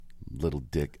little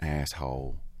dick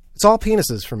asshole. It's all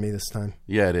penises for me this time.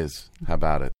 Yeah, it is. How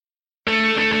about it?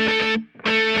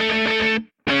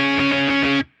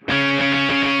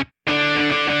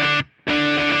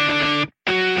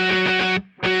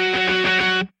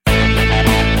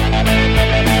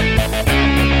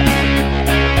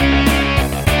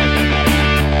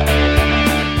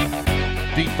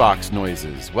 Beatbox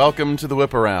noises. Welcome to the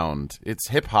Whip Around. It's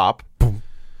hip hop. Boom,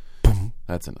 boom.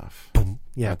 That's enough. Boom.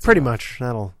 Yeah, That's pretty enough. much.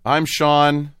 That'll. I'm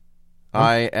Sean.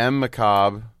 I am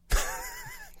macabre.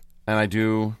 And I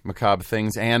do macabre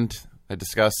things, and I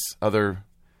discuss other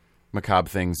macabre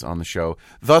things on the show.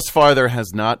 Thus far, there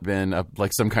has not been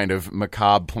some kind of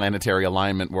macabre planetary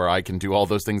alignment where I can do all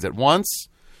those things at once.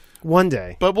 One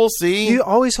day. But we'll see. You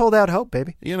always hold out hope,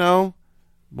 baby. You know,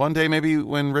 one day maybe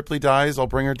when Ripley dies, I'll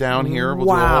bring her down here. We'll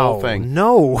do a whole thing.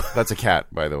 No. That's a cat,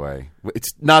 by the way.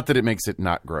 It's not that it makes it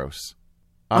not gross.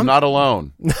 I'm not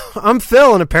alone. I'm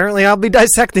Phil, and apparently I'll be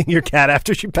dissecting your cat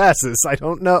after she passes. I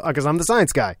don't know, because I'm the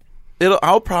science guy.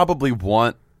 I'll probably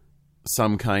want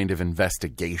some kind of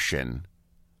investigation.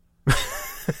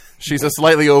 She's a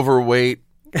slightly overweight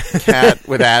cat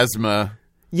with asthma.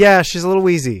 Yeah, she's a little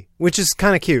wheezy, which is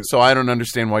kind of cute. So I don't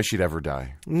understand why she'd ever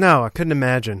die. No, I couldn't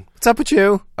imagine. What's up with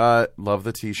you? Love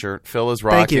the t-shirt. Phil is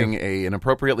rocking an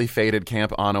appropriately faded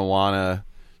Camp Anawana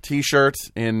t-shirt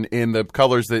in the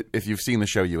colors that, if you've seen the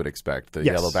show, you would expect. The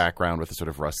yellow background with a sort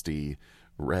of rusty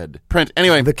red print.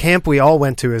 Anyway. The camp we all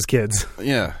went to as kids.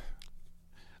 Yeah.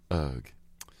 Ugh.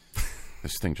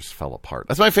 This thing just fell apart.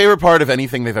 That's my favorite part of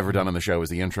anything they've ever done on the show is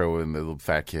the intro and the little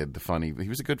fat kid, the funny. He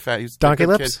was a good fat. He was Donkey a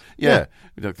good Lips? Kid. Yeah.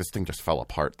 This thing just fell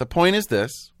apart. The point is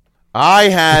this. I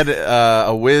had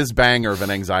a whiz banger of an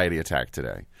anxiety attack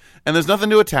today. And there's nothing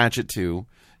to attach it to.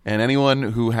 And anyone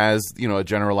who has, a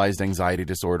generalized anxiety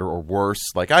disorder or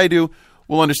worse, like I do,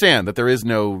 will understand that there is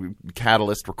no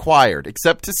catalyst required,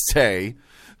 except to say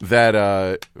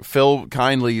that Phil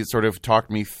kindly sort of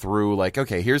talked me through, like,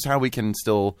 okay, here's how we can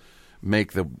still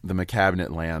make the macabinet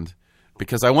land,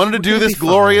 because I wanted to do this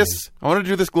glorious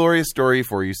story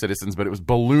for you citizens, but it was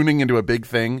ballooning into a big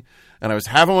thing, and I was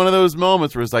having one of those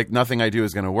moments where it's like nothing I do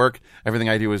is going to work, everything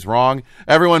I do is wrong,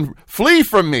 everyone flee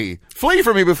from me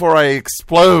before I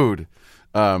explode.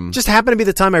 Just happened to be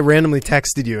the time I randomly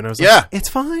texted you, and I was like, it's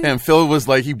fine. And Phil was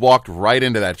like, he walked right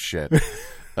into that shit.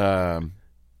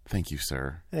 Thank you,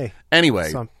 sir. Hey.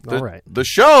 Anyway, all right. The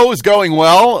show is going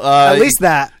well. At least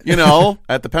that.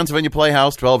 At the Pennsylvania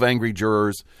Playhouse, 12 Angry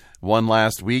Jurors, one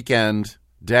last weekend,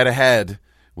 dead ahead.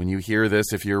 When you hear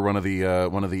this, if you're one of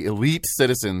the elite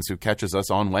citizens who catches us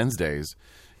on Wednesdays,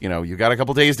 you got a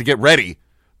couple days to get ready.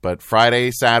 But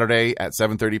Friday, Saturday at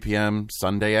 7:30 p.m.,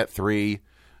 Sunday at 3.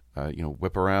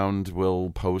 Whip Around will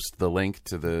post the link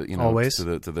to the always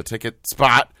to the ticket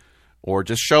spot, or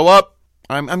just show up.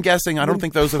 I'm guessing. I don't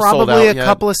think those have sold out yet. Probably a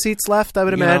couple of seats left, I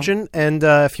would imagine. And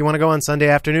if you want to go on Sunday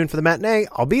afternoon for the matinee,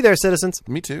 I'll be there, citizens.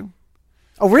 Me too.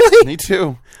 Oh, really? Me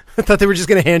too. I thought they were just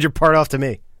going to hand your part off to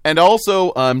me. And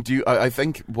also, I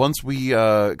think once we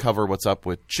cover what's up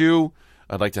with Chew,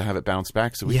 I'd like to have it bounce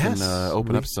back so we can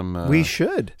open up some. We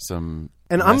should some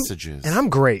and messages. I'm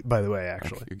great, by the way.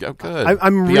 Actually, okay, good.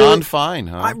 I'm beyond really, fine,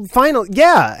 huh? I'm final.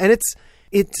 Yeah, and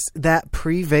it's that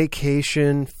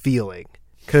pre-vacation feeling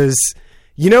because.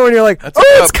 When you're like,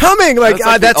 it's coming!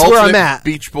 That's where I'm at.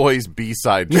 Beach Boys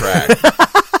B-side track.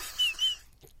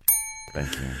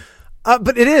 Thank you.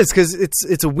 But it is, because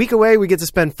it's a week away. We get to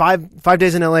spend five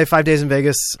days in LA, 5 days in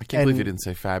Vegas. I can't believe you didn't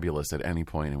say fabulous at any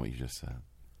point in what you just said.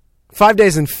 5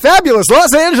 days in fabulous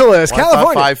Los Angeles,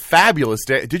 California. 5 fabulous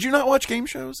days. Did you not watch game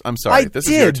shows? I'm sorry. This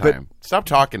is your time. Stop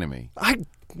talking to me.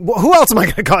 Who else am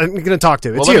I going to talk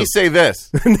to? It's let me say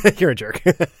this. You're a jerk.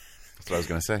 That's what I was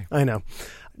going to say. I know.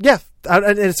 Yeah,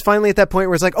 and it's finally at that point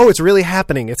where it's like, it's really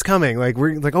happening. It's coming. Like,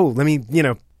 we're like, let me,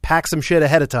 pack some shit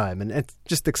ahead of time. And it's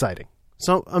just exciting.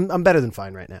 So I'm better than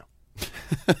fine right now.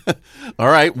 All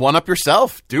right. One up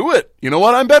yourself. Do it. You know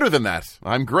what? I'm better than that.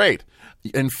 I'm great.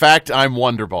 In fact, I'm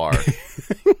Wonderbar.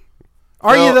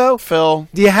 Are you, though? Phil.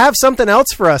 Do you have something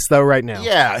else for us, though, right now?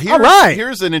 Yeah. All right.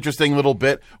 Here's an interesting little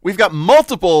bit. We've got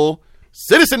multiple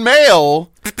citizen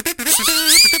mail.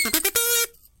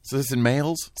 Citizen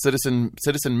mails, citizen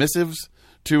missives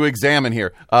to examine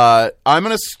here. I'm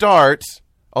going to start.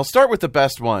 I'll start with the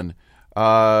best one.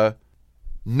 No.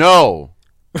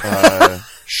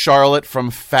 Charlotte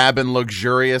from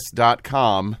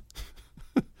fabandluxurious.com.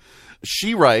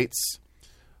 She writes,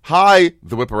 "Hi,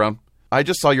 the Whip Around. I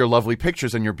just saw your lovely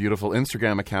pictures on your beautiful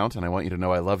Instagram account, and I want you to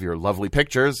know I love your lovely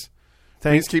pictures.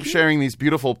 Please keep sharing these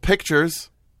beautiful pictures."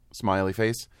 Smiley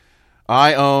face.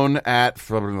 "I own at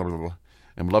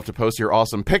and would love to post your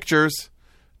awesome pictures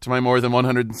to my more than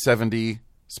 170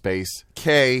 space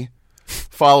K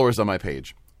followers on my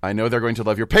page. I know they're going to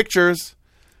love your pictures,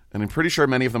 and I'm pretty sure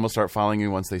many of them will start following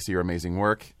you once they see your amazing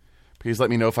work. Please let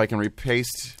me know if I can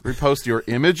repost your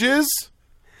images.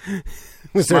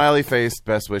 Smiley face,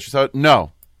 best wishes. So,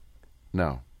 no.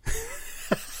 Now,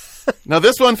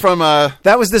 this one from...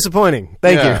 that was disappointing.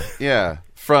 Thank you. Yeah.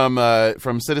 From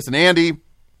Citizen Andy.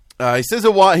 He says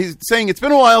he's saying it's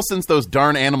been a while since those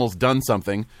darn animals done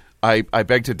something. I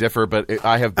beg to differ, but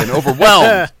I have been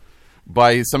overwhelmed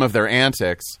by some of their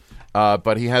antics.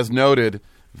 But he has noted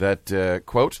that,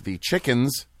 quote, the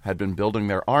chickens had been building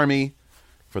their army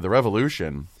for the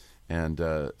revolution, and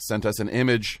sent us an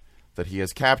image that he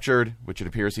has captured, which it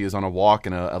appears he is on a walk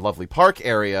in a lovely park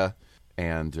area,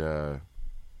 and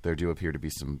there do appear to be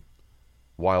some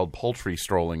wild poultry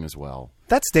strolling as well.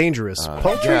 That's dangerous.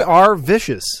 Poultry are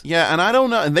vicious. Yeah, and I don't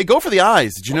know. And they go for the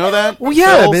eyes. Did you know that? Well,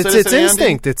 yeah, Phil, it's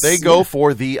instinct. They go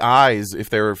for the eyes if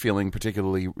they're feeling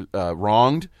particularly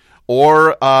wronged,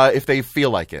 or if they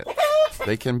feel like it.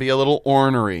 They can be a little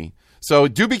ornery. So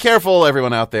do be careful,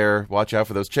 everyone out there. Watch out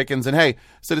for those chickens. And hey,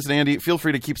 Citizen Andy, feel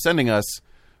free to keep sending us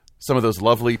some of those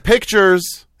lovely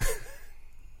pictures.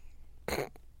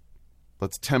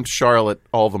 Let's tempt Charlotte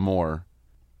all the more.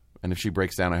 And if she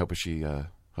breaks down, I hope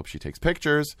she takes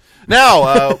pictures.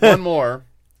 Now, one more.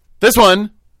 This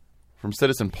one from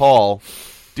Citizen Paul.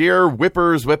 Dear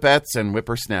whippers, whippettes, and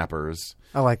whippersnappers.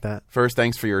 I like that. First,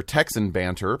 thanks for your Texan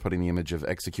banter, putting the image of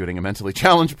executing a mentally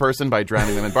challenged person by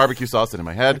drowning them in barbecue sauce into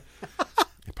my head.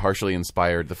 It partially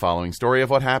inspired the following story of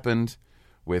what happened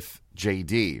with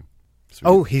JD.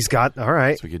 He's got... All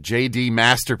right. So we get JD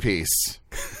Masterpiece.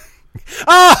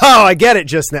 Oh, I get it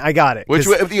just now. I got it. Which,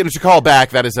 to call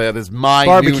back, that is my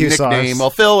barbecue new nickname. Sauce. Well,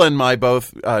 Phil and my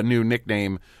both new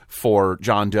nickname for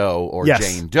John Doe or yes.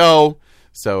 Jane Doe.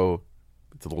 So...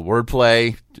 it's a little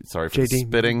wordplay. Sorry for the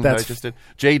spitting that I just did.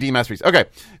 JD Masterpiece. Okay.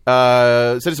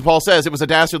 Citizen Paul says, it was a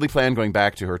dastardly plan going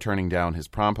back to her turning down his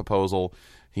prom proposal.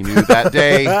 He knew that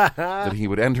day that he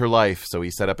would end her life, so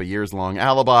he set up a years-long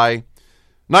alibi.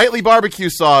 Nightly barbecue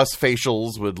sauce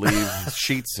facials would leave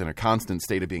sheets in a constant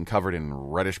state of being covered in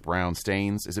reddish-brown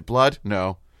stains. Is it blood?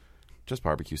 No. Just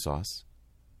barbecue sauce.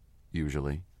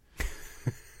 Usually.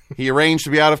 He arranged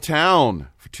to be out of town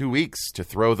for 2 weeks to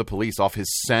throw the police off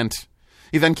his scent.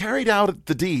 He then carried out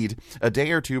the deed a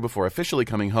day or two before officially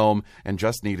coming home and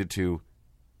just needed to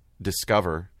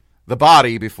discover the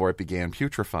body before it began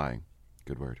putrefying.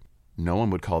 Good word. No one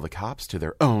would call the cops to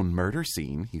their own murder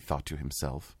scene, he thought to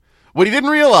himself. What he didn't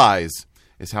realize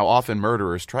is how often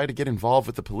murderers try to get involved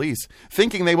with the police,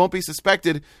 thinking they won't be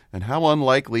suspected, and how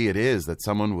unlikely it is that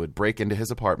someone would break into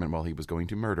his apartment while he was going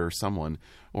to murder someone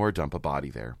or dump a body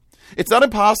there. It's not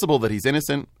impossible that he's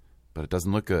innocent, but it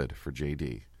doesn't look good for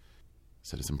JD.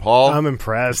 Citizen Paul. I'm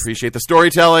impressed. Appreciate the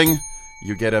storytelling.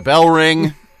 You get a bell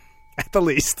ring. At the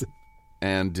least.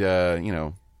 And,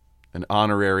 an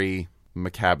honorary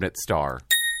McCabinet star.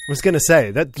 I was going to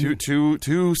say that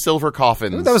two silver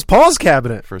coffins. That was Paul's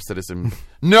cabinet. For Citizen.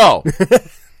 No.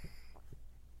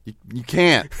 you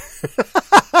can't.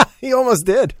 He almost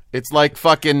did. It's like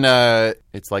fucking,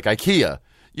 it's like IKEA.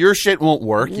 Your shit won't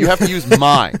work. You have to use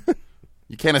mine.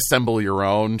 You can't assemble your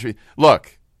own.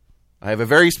 Look. I have a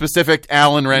very specific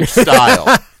Allen wrench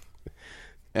style.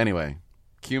 Anyway,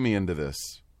 cue me into this.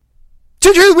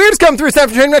 True Weird's come through. It's time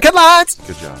for Train Wreck Headlines.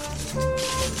 Good job.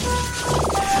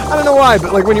 I don't know why,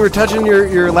 but like when you were touching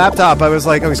your laptop, I was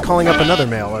like, I was calling up another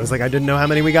mail. I was like, I didn't know how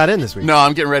many we got in this week. No,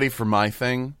 I'm getting ready for my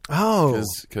thing. Oh.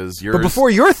 Because yours... But before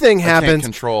your thing happens... I can't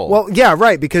control. Well, yeah,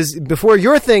 right, because before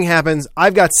your thing happens,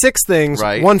 I've got 6 things,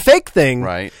 right. 1 fake thing.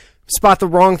 Right. Spot the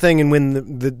wrong thing and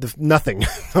win the nothing,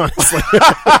 honestly.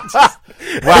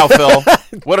 Wow, Phil.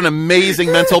 What an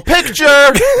amazing mental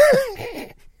picture.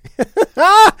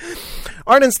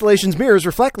 Art installations mirrors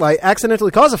reflect light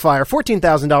accidentally cause a fire,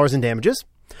 $14,000 in damages.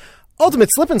 Ultimate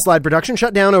slip and slide production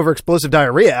shut down over explosive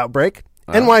diarrhea outbreak.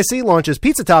 NYC launches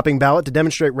pizza topping ballot to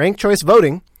demonstrate ranked choice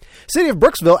voting. City of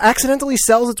Brooksville accidentally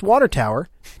sells its water tower.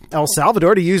 El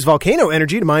Salvador to use volcano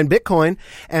energy to mine Bitcoin.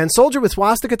 And soldier with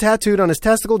swastika tattooed on his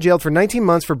testicle jailed for 19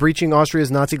 months for breaching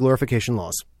Austria's Nazi glorification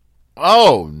laws.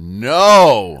 Oh,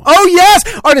 no. Oh, yes!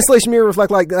 Art installation mirror reflect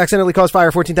light accidentally caused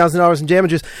fire, $14,000 in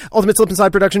damages. Ultimate slip and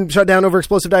slide production shut down over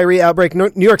explosive diarrhea outbreak.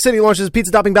 New York City launches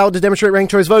pizza topping ballot to demonstrate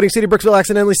ranked choice voting. City of Brooksville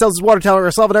accidentally sells its water tower.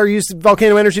 El Salvador used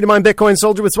volcano energy to mine Bitcoin.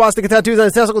 Soldier with swastika tattoos on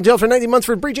his testicle jailed for 19 months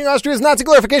for breaching Austria's Nazi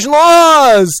glorification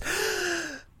laws.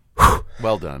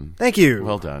 Well done. Thank you.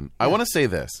 Well done. I want to say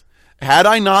this. Had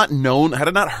I not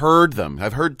heard them,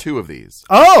 I've heard 2 of these.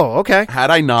 Oh, okay.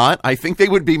 Had I not, I think they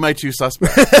would be my 2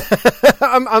 suspects.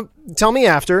 Tell me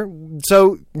after.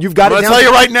 So you've got I'm it going down to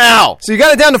tell you right now. So you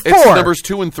got it down to 4. It's numbers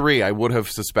 2 and 3 I would have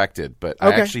suspected, but I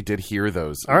Okay. actually did hear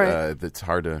those. All right. It's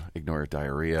hard to ignore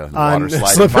diarrhea in a On water slide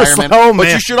slippery environment. slope. Oh, but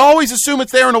man. you should always assume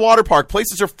it's there in a water park.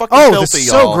 Places are fucking Oh, filthy, that's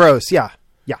so y'all. gross. Yeah.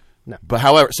 Yeah. No. But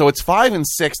however, so it's 5 and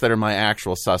 6 that are my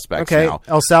actual suspects Okay. now.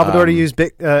 El Salvador to use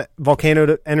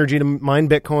volcano energy to mine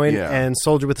Bitcoin, Yeah. and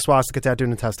soldier with a swastika tattooed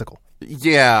in a testicle.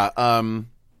 Yeah.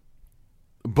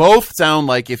 Both sound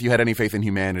like if you had any faith in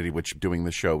humanity, which doing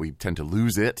the show, we tend to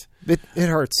lose it. It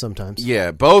hurts sometimes.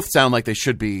 Yeah, both sound like they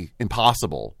should be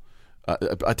impossible.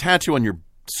 A tattoo on your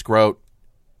scrot,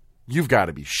 you've got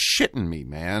to be shitting me,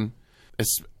 man.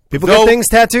 People get things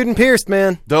tattooed and pierced,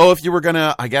 man. Though if you were going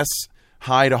to, I guess,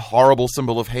 hide a horrible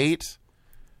symbol of hate. It's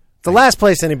the last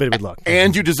place anybody would look.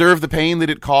 And you deserve the pain that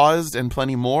it caused and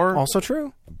plenty more. Also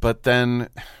true. But then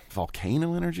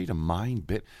volcano energy to mine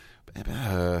bit.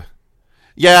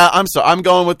 Yeah, I'm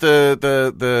going with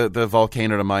the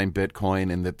volcano to mine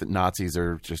Bitcoin, and that the Nazis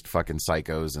are just fucking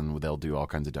psychos and they'll do all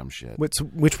kinds of dumb shit.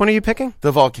 Which one are you picking?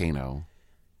 The volcano.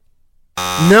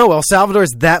 No, El Salvador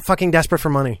is that fucking desperate for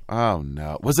money. Oh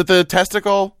no. Was it the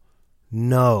testicle?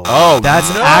 No. Oh,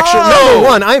 that's no! actually number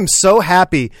one. I am so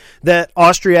happy that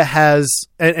Austria has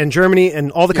and Germany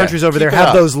and all the countries over there keep it have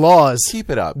up. those laws. Keep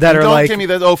it up. That And are don't like give me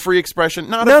that free expression.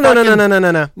 Not no, a no, fucking, no, no, no,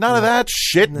 no, no. None of that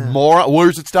shit. Moron.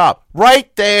 Where's it stop?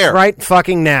 Right there. Right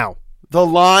fucking now. The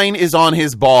line is on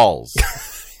his balls.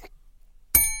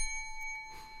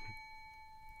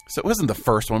 So it wasn't the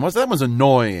first one, was it? That was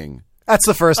annoying. That's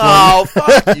the first one. Oh,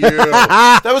 fuck you.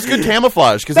 That was good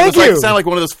camouflage because it sounded like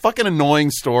one of those fucking annoying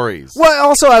stories. Well,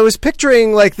 also, I was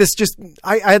picturing like this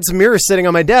I had some mirrors sitting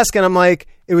on my desk and I'm like,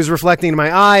 it was reflecting in my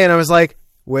eye and I was like,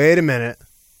 wait a minute.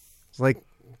 It's like,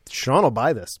 Sean will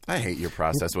buy this. I hate your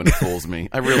process when it fools me.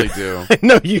 I really do. I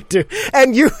know you do.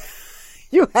 And you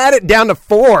had it down to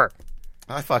 4.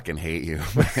 I fucking hate you,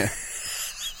 man.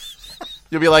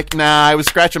 You'll be like, nah, I was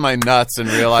scratching my nuts and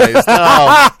realized,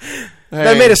 oh. Hey.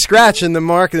 That made a scratch in the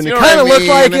mark, and You it know kind of what I looked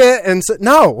like mean? it. And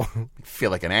no, I feel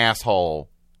like an asshole.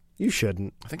 you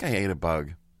shouldn't. I think I ate a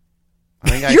bug.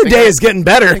 Your day is getting I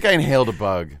better. think I inhaled a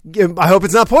bug. I hope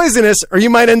it's not poisonous, or you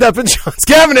might end up in Sean's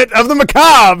cabinet of the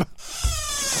macabre.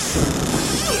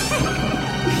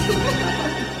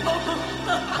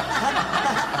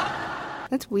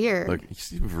 That's weird. Look, you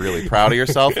seem really proud of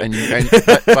yourself,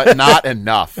 but not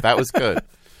enough. That was good.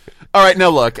 All right, now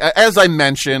look. As I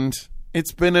mentioned,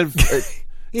 it's been a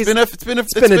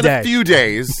few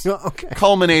days, Okay.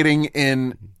 culminating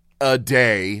in a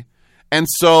day, and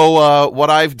so what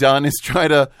I've done is try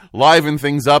to liven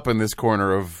things up in this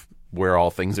corner of where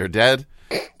all things are dead,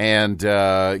 and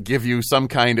give you some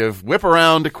kind of whip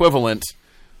around equivalent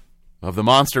of the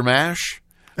Monster Mash.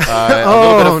 A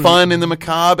little bit of fun in the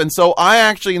macabre. And so I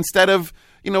actually, instead of,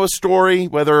 a story,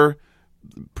 whether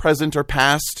present or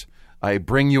past, I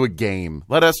bring you a game.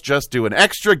 Let us just do an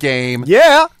extra game.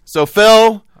 Yeah. So,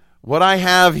 Phil, what I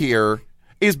have here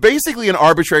is basically an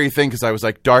arbitrary thing because I was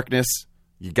like, darkness,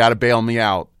 you got to bail me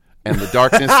out. And the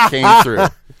darkness came through.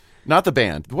 Not the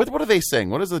band. What do they sing?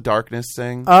 What does the darkness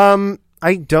sing?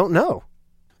 I don't know.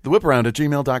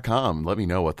 TheWhipAround@gmail.com. Let me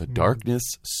know what the darkness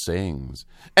sings.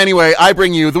 Anyway, I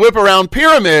bring you the Whip Around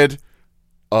Pyramid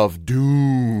of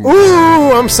Doom.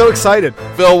 Ooh, I'm so excited.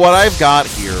 Phil, what I've got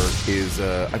here is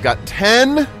I've got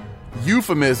 10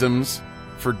 euphemisms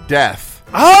for death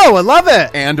Oh, I love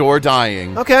it. and or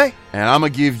dying. Okay. And I'm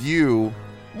going to give you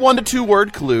 1 to 2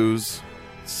 word clues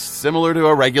similar to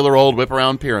a regular old Whip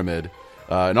Around Pyramid.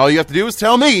 And all you have to do is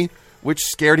tell me which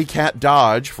scaredy cat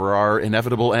dodge for our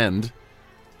inevitable end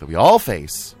that we all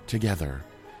face together.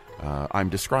 I'm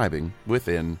describing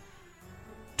within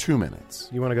 2 minutes.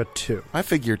 You want to go 2? I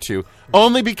figure 2.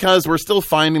 Only because we're still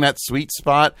finding that sweet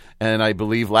spot, and I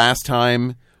believe last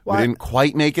time we didn't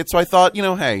quite make it, so I thought,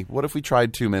 hey, what if we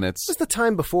tried 2 minutes? Just the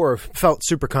time before felt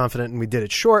super confident and we did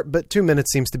it short, but 2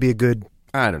 minutes seems to be a good...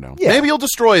 I don't know. Yeah. Maybe you'll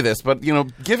destroy this, but,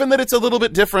 given that it's a little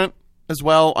bit different as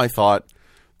well, I thought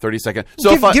 30 seconds.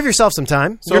 So give yourself some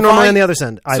time. So You're if normally I- on the other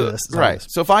side so, of this. right.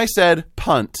 So if I said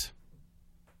punt,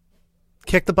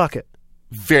 Kick the bucket.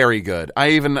 very good.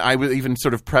 I would even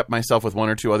sort of prep myself with 1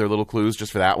 or 2 other little clues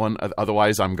just for that one.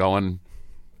 Otherwise, I'm going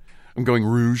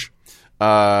rouge.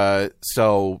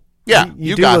 So yeah,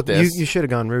 you got this. You should have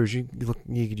gone rouge. You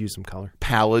could use some color.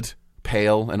 Pallid,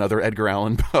 pale, and other Edgar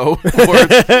Allan Poe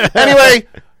words. Anyway,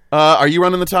 are you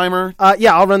running the timer?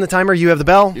 Yeah, I'll run the timer. You have the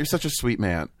bell. You're such a sweet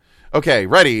man. Okay,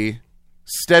 ready,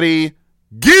 steady,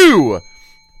 go!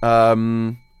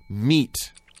 Meat.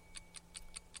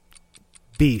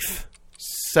 Beef.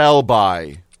 Sell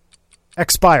by.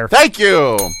 Expire. Thank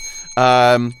you.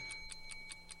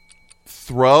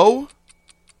 Throw.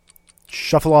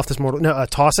 Shuffle off this mortal. No,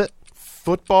 toss it.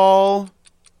 Football.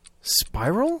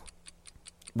 Spiral.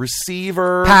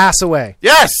 Receiver. Pass away.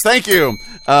 Yes, thank you.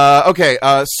 Okay,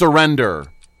 surrender.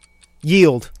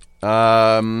 Yield.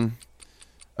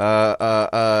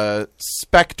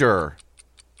 Spectre.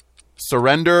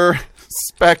 Surrender.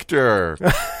 Spectre.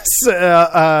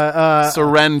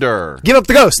 Surrender. Give up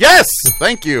the ghost. Yes,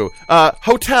 thank you.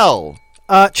 Hotel.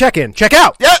 Check in. Check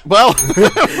out. Yeah, well.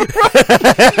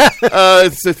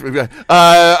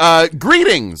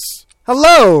 Greetings.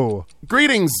 Hello.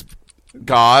 Greetings,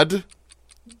 God.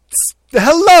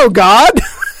 Hello, God.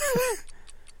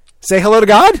 Say hello to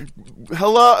God.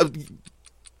 Hello.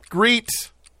 Greet.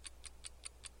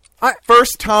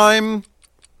 First time.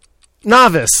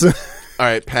 Novice. All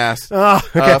right, pass.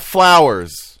 Okay.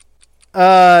 Flowers.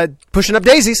 Pushing up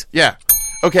daisies. Yeah.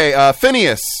 Okay,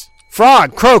 Phineas.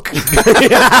 Frog. Croak.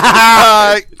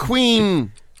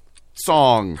 Queen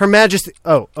song. Her Majesty.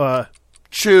 Oh,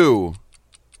 Chew.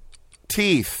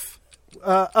 Teeth.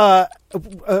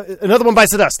 another one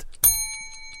bites the dust.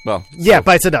 Well, Yeah, so-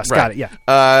 bites the dust. right. Got it,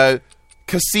 yeah.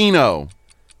 Casino.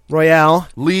 Royale.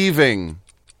 Leaving.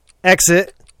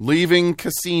 Exit. Leaving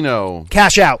casino.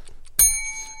 Cash out.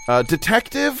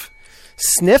 Detective.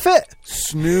 Sniff it.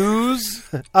 Snooze.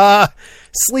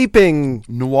 Sleeping.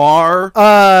 Noir.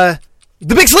 The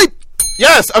Big Sleep.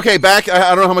 Yes. Okay. Back. I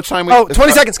don't know how much time we.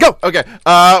 20 seconds. Go. Okay.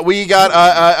 We got.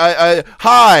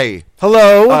 Hi.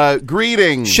 Hello.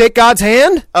 Greeting. Shake God's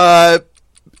hand.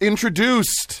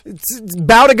 Introduced.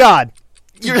 Bow to God.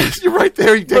 You're right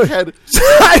there, you dickhead.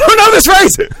 I don't know this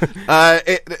race.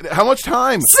 How much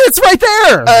time? It's right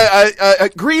there.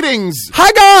 Greetings.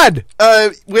 Hi, God.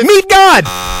 With Meet God.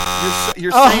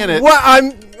 You're saying it. What? I'm.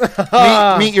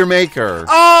 Meet your maker.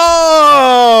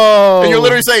 Oh. And you're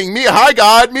literally saying, hi,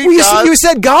 God. Meet Well, God. you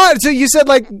said God, so you said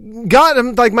like God.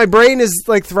 I'm like my brain is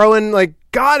like throwing like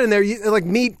God in there. Like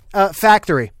meat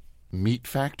factory. Meat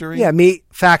factory? Yeah, meat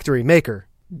factory maker.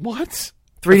 What?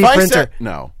 3D If I printer. said-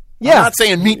 no. Yeah. I'm not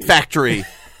saying meat factory.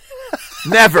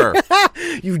 Never.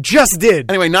 You just did.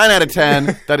 Anyway, 9 out of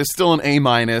 10. That is still an A-.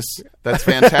 That's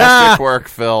fantastic work,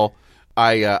 Phil.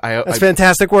 That's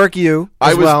fantastic work, you.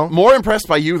 I As was well. more impressed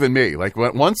by you than me. Like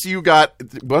once you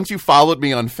followed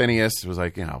me on Phineas, it was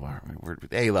like, we're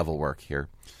A-level work here.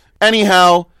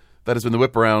 Anyhow, that has been the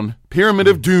Whip Around Pyramid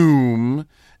of Doom,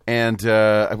 and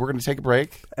we're going to take a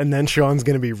break. And then Sean's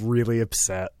going to be really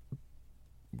upset.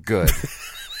 Good.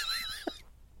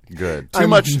 Good. Too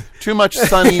much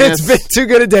sunniness. It's been too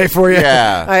good a day for you.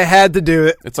 Yeah. I had to do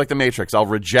it. It's like the Matrix. I'll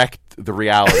reject the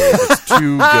reality if it's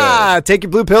too good. Take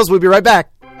your blue pills. We'll be right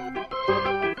back.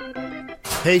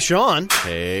 Hey, Sean.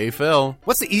 Hey, Phil.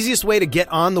 What's the easiest way to get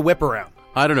on the whip around?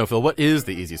 I don't know, Phil. What is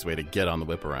the easiest way to get on the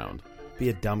whip around? Be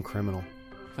a dumb criminal.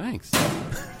 Thanks.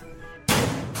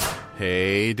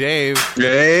 Hey, Dave.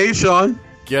 Hey, Sean.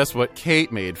 Guess what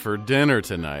Kate made for dinner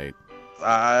tonight?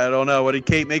 I don't know. What did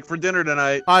Kate make for dinner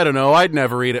tonight? I don't know. I'd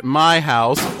never eat at my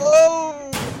house.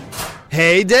 Oh!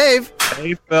 Hey, Dave.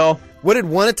 Hey, Phil. What did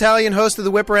one Italian host of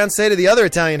the whip around say to the other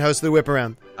Italian host of the whip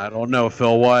around? I don't know,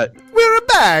 Phil. What? We're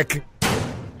back.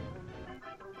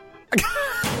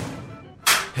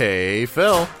 Hey,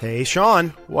 Phil. Hey, Sean.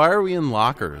 Why are we in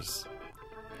lockers?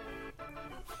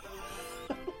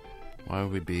 Why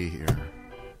would we be here?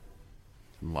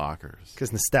 In lockers.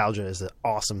 Because nostalgia is an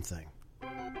awesome thing.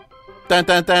 Dun,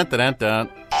 dun, dun, dun, dun, dun.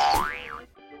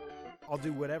 I'll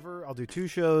do whatever. I'll do 2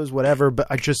 shows, whatever, but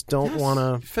I just don't want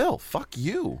to. Phil, fuck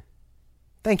you.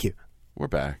 Thank you. We're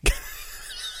back.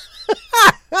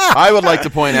 I would like to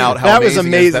point out how That was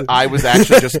amazing it is amazing. that I was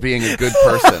actually just being a good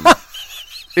person.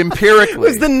 Empirically. It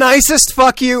was the nicest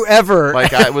fuck you ever.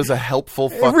 Like, it was a helpful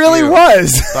fuck it really you.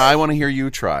 was. But I want to hear you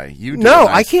try. You do No, a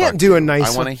nice I can't fuck do a you.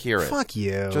 nice I want to fuck- hear it. Fuck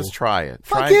you. Just try it.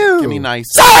 Fuck Try you. Give me nice.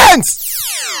 Silence!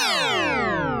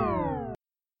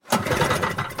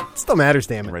 Still matters,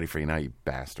 damn I'm it. ready for you now, you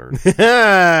bastard.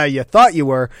 You thought you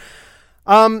were.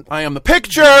 I am the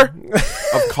picture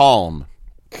of calm.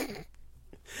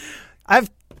 I've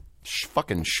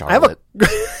Fucking I have Charlotte. I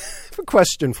have a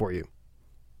question for you.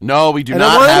 No, we do And I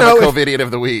not wanna have know a if- COVID-idiot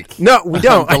of the week. No, we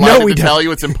don't. I I'm know delighted we to don't. tell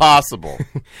you it's impossible.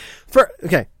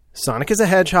 Okay, Sonic is a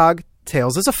hedgehog.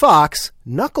 Tails is a fox.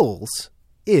 Knuckles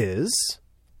is.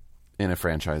 In a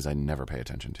franchise I never pay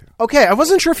attention to. Okay, I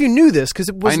wasn't sure if you knew this because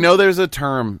it was. I know there's a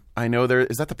term. I know there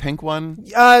is that the pink one,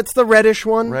 It's the reddish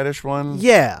one. reddish one.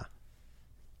 Yeah.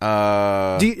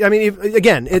 Do you, I mean,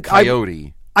 again,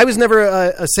 Coyote. I was never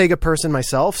a Sega person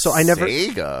myself, so I never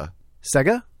Sega.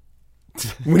 Sega.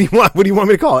 What do you want? What do you want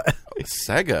me to call it?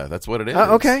 Sega. That's what it is.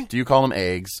 Okay. Do you call them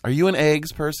eggs? Are you an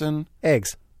eggs person?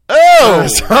 Eggs. Oh!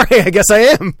 Sorry, I guess I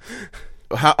am.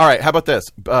 All right, how about this?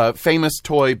 Famous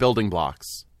toy building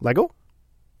blocks. Lego?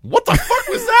 What the fuck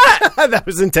was that? That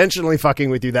was intentionally fucking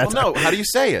with you that time. No, how do you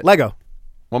say it? Lego.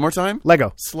 One more time?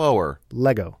 Lego. Slower.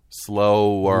 Lego.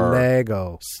 Slower.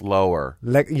 Lego. Slower.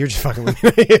 You're just fucking with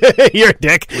me. You're a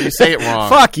dick. Well, you say it wrong.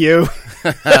 Fuck you.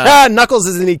 Knuckles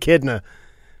is an echidna.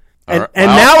 And, All right. and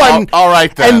now I'm all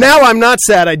right then. And now I'm not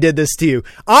sad I did this to you.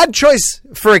 Odd choice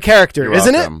for a character, You're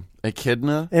isn't welcome.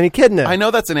 Echidna? it? An echidna. I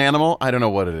know that's an animal. I don't know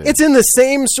what it is. It's in the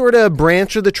same sort of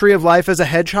branch of the tree of life as a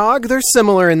hedgehog. They're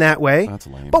similar in that way. That's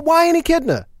lame. But why an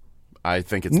echidna? I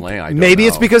think it's lame. I don't Maybe know.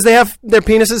 it's because their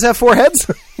penises have 4 heads.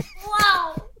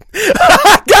 Wow.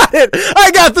 I got it.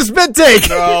 I got the spit take.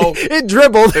 No. It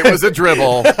dribbled. It was a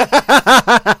dribble.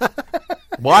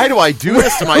 Why do I do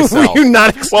this to myself? Were you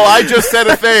not Well, I just said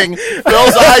a thing.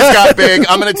 Phil's eyes got big.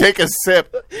 I'm going to take a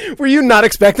sip. Were you not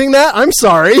expecting that? I'm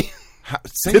sorry.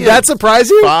 Did that surprise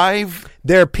you? 5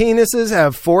 Their penises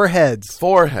have 4 heads.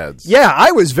 foreheads. Yeah,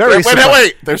 I was very Wait.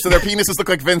 surprised. So their penises look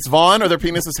like Vince Vaughn, or their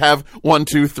penises have 1,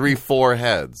 2, 3, 4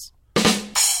 heads?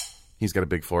 He's got a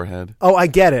big forehead. Oh, I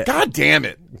get it. God damn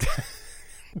it.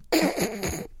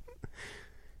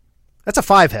 That's a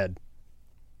 5 head.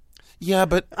 Yeah,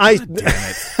 but God damn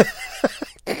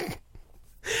it.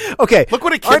 Okay. Look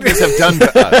what echidnas have done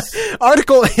to us.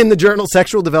 Article in the journal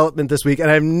Sexual Development this week,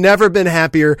 and I've never been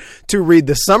happier to read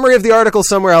the summary of the article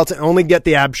somewhere else and only get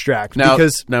the abstract. Now,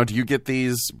 because do you get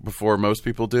these before most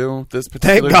people do? This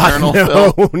thank particular God, journal,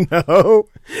 no, Phil?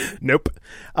 no,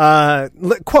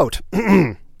 nope. Quote.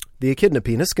 The echidna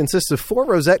penis consists of 4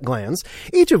 rosette glands,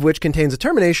 each of which contains a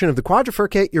termination of the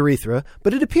quadrifurcate urethra,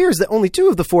 but it appears that only 2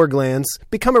 of the 4 glands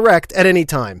become erect at any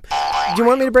time. Do you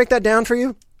want me to break that down for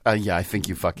you? Yeah, I think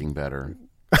you fucking better.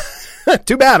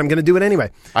 Too bad. I'm going to do it anyway.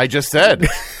 I just said.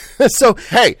 So,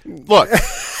 Hey, look.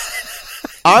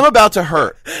 I'm about to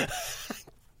hurt.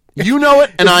 You know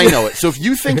it, and I know it. So if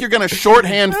you think you're going to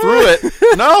shorthand through it,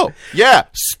 no. Yeah,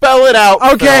 spell it out,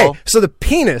 okay, Phil. so the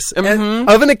penis of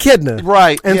an echidna.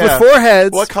 Right, And yeah. with 4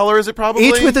 heads. What color is it probably?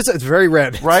 Each with it's very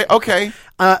red. Right, okay.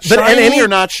 But Shiny at any, or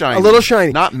not shiny? A little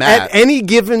shiny. Not matte. At any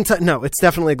given time. No, it's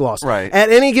definitely a gloss. Right. At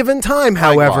any given time,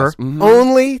 however, gloss. Mhm.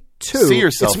 only 2. See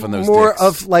yourself it's in those more dicks.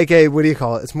 of like a, what do you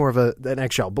call it? It's more of an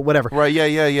eggshell, but whatever. Right,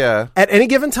 yeah. At any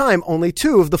given time, only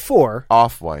 2 of the 4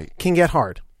 Off-white. can get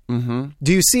hard. Mm-hmm.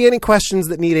 Do you see any questions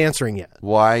that need answering yet?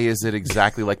 Why is it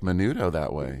exactly like Menudo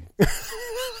that way?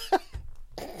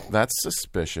 That's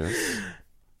suspicious.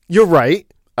 You're right.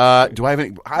 Do I have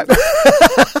any...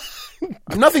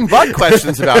 nothing but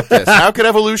questions about this. How could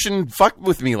evolution fuck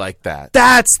with me like that?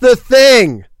 That's the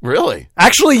thing. Really?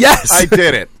 Actually, yes. I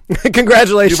did it.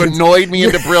 Congratulations. You've annoyed me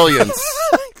into brilliance.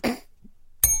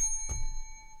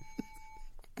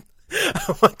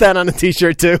 I want that on a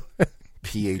t-shirt too.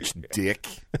 PH dick.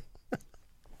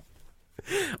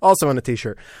 Also on a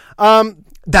t-shirt.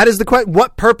 That is the question.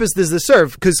 What purpose does this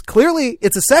serve? Because clearly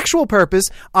it's a sexual purpose.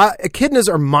 Echidnas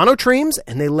are monotremes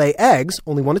and they lay eggs.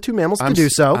 Only 1 to 2 mammals can do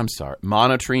so. I'm sorry.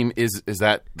 Monotreme, is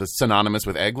that the synonymous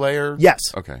with egg layer? Yes.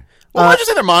 Okay. Well, why'd you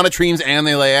say they're monotremes and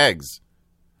they lay eggs?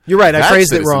 You're right. I That,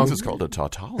 phrased it citizens, wrong. is called a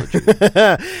tautology.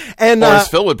 And Or as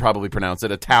Phil would probably pronounce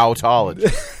it, a tautology.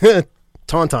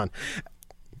 tauntaun.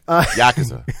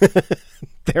 Yakuza.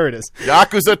 There it is.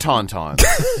 Yakuza tauntaun.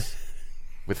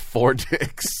 With 4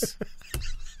 dicks.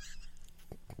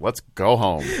 Let's go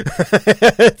home.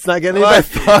 It's not getting any I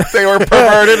better. thought they were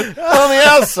perverted on the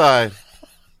outside.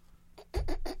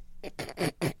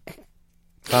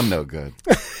 I'm no good.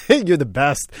 You're the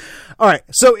best. All right.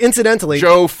 So incidentally,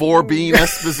 Joe 4-Bean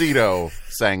Esposito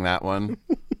sang that one.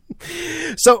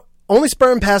 so only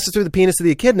sperm passes through the penis of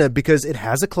the echidna because it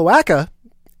has a cloaca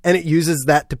and it uses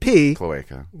that to pee.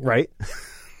 Cloaca. Right?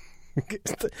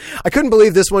 I couldn't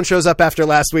believe this one shows up after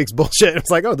last week's bullshit. It's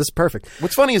like, oh, this is perfect.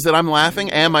 What's funny is that I'm laughing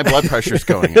and my blood pressure's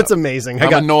going up. It's amazing.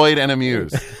 I'm annoyed and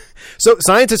amused. So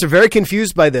scientists are very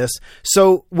confused by this.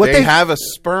 So what They have a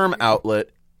sperm outlet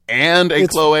and a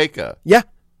cloaca. yeah.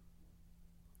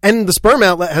 And the sperm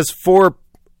outlet has 4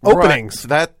 openings,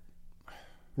 Right.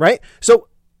 right? So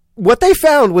what they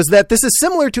found was that this is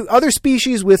similar to other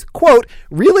species with, quote,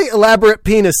 really elaborate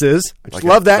penises. I just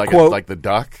love that quote. Like the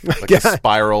duck. Like Yeah. a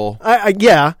spiral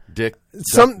Yeah. dick.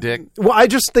 Dick. Well, I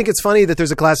just think it's funny that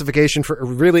there's a classification for a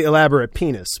really elaborate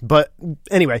penis. But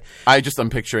anyway, I'm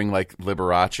picturing like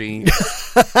Liberace.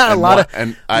 a lot of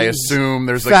and I assume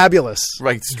there's like, fabulous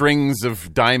like strings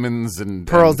of diamonds and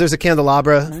pearls. and- There's a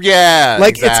candelabra. yeah.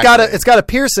 Like exactly. it's got a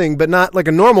piercing, but not like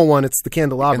a normal one. It's the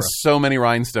candelabra. and so many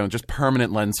rhinestones, just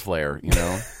permanent lens flare, you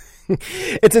know.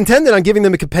 It's intended on giving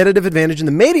them a competitive advantage in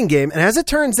the mating game, and as it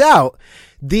turns out,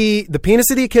 the penis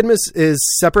of the echidna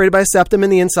is separated by a septum in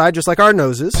the inside, just like our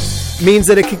noses, means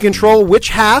that it can control which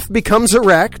half becomes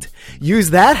erect, use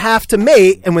that half to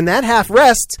mate, and when that half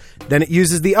rests, then it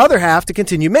uses the other half to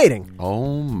continue mating.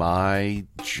 Oh my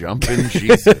jumping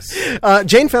Jesus.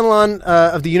 Jane Fenelon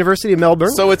of the University of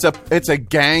Melbourne. So it's a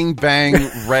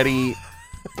gangbang ready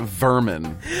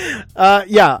vermin.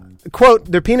 Yeah. Quote,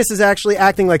 their penis is actually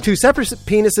acting like two separate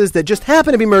penises that just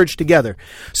happen to be merged together.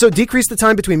 So decrease the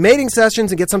time between mating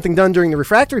sessions and get something done during the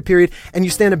refractory period, and you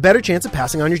stand a better chance of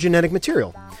passing on your genetic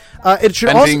material. It should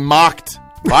And also being mocked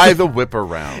by the whip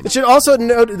around. It should also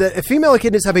note that female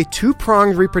echidnas have a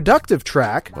two-pronged reproductive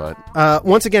tract. What?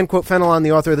 Once again, quote Fenelon,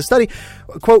 the author of the study,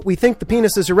 quote, we think the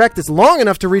penis is erect is long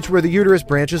enough to reach where the uterus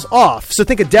branches off. So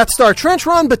think a Death Star trench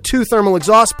run, but two thermal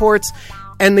exhaust ports,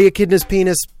 and the echidna's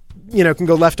penis, can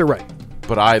go left or right.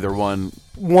 But either one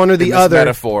or the in this other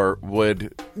metaphor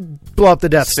would blow up the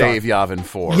Death Star. save Yavin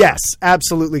 4. Yes,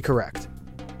 absolutely correct.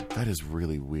 That is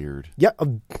really weird. Yeah,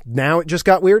 now it just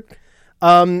got weird.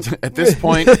 At this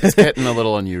point, it's getting a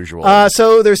little unusual.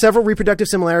 So there are several reproductive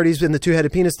similarities in the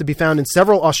two-headed penis to be found in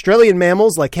several Australian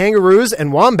mammals like kangaroos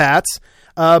and wombats.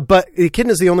 But the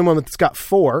echidna is the only one that's got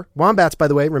 4. Wombats, by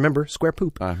the way, remember, square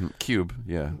poop. Cube,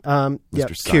 yeah.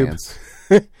 Mr. Science.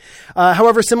 Cube.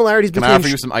 However, similarities Can between... I offer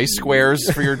you some ice squares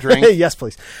for your drink? Yes,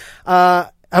 please.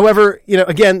 However,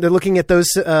 again, they're looking at those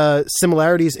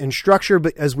similarities in structure,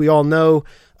 but as we all know,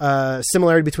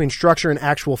 similarity between structure and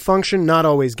actual function, not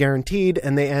always guaranteed,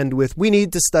 and they end with, we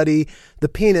need to study the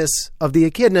penis of the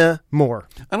echidna more.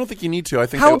 I don't think you need to. I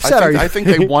think How upset are you? I think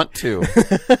they want to.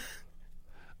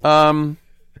 Well,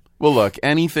 look,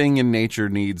 anything in nature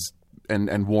needs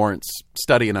and warrants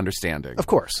study and understanding. Of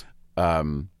course.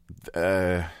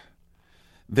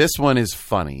 This one is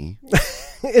funny.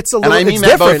 It's a And little, I mean it's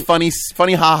that different. both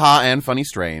funny haha and funny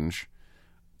strange.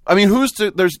 I mean,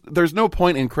 there's no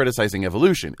point in criticizing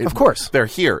evolution. Of course. They're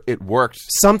here. It worked.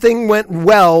 Something went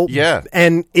well, Yeah.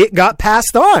 and it got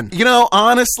passed on.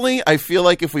 Honestly, I feel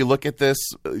like if we look at this,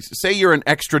 say you're an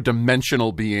extra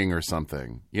dimensional being or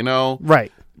something,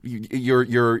 Right.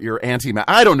 You're anti.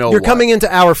 I don't know. You're what. coming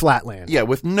into our flatland. Yeah,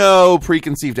 with no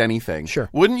preconceived anything. Sure.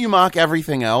 Wouldn't you mock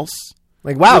everything else?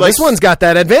 Like, wow, You're like, this one's got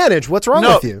that advantage. What's wrong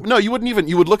with you? No, you wouldn't even.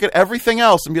 You would look at everything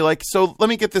else and be like, so let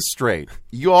me get this straight.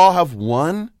 You all have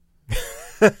one?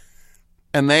 So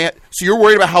you're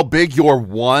worried about how big your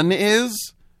one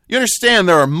is? You understand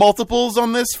there are multiples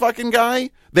on this fucking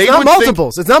guy? It's not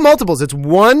multiples. It's not multiples. It's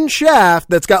one shaft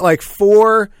that's got like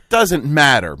 4... Doesn't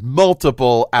matter.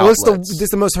 Multiple outlets.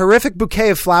 It's the most horrific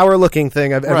bouquet of flower-looking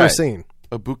thing I've ever Right. seen.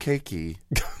 A bouquet key.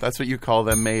 That's what you call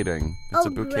them mating. It's a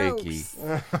bouquet key.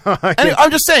 I And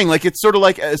I'm just saying, like, it's sort of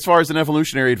like, as far as an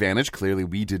evolutionary advantage, clearly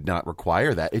we did not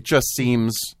require that. It just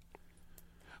seems...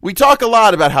 We talk a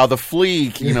lot about how the flea,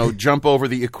 jump over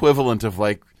the equivalent of,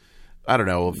 like, I don't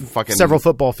know, fucking... Several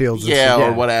football fields. Yeah,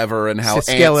 or whatever, and how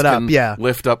Scale ants it up, can yeah.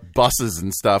 lift up buses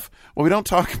and stuff. What we don't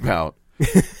talk about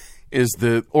is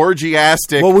the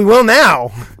orgiastic Well, we will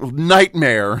now.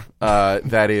 nightmare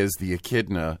that is the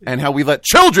echidna, and how we let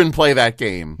children play that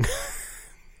game.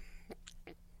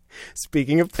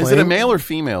 Speaking of playing... Is it a male or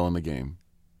female in the game?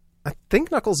 I think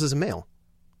Knuckles is a male.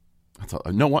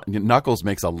 Knuckles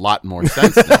makes a lot more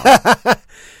sense now.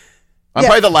 I'm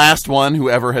probably the last one who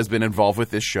ever has been involved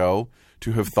with this show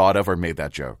to have thought of or made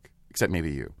that joke, except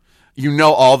maybe you.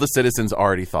 All the citizens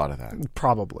already thought of that.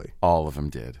 Probably. All of them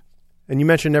did. And you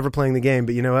mentioned never playing the game,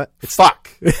 but you know what? Fuck.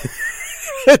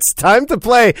 It's time to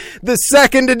play the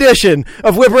second edition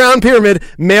of Whip Around Pyramid,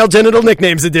 Male Genital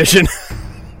Nicknames Edition.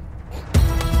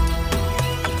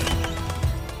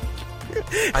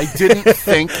 I didn't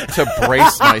think to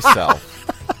brace myself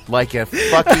like a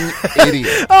fucking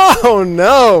idiot. Oh,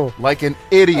 no. Like an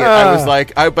idiot. I was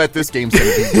like, I bet this game's going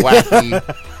to be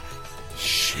wacky.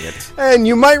 Shit. And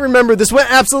you might remember this went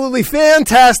absolutely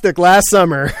fantastic last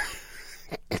summer.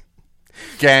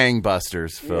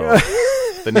 Gangbusters, Phil.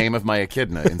 The name of my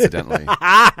echidna, incidentally.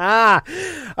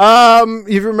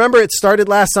 You remember it started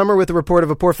last summer with the report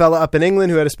of a poor fella up in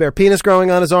England who had a spare penis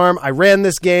growing on his arm. I ran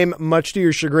this game, much to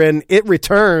your chagrin. It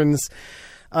returns.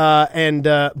 Boy.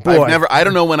 I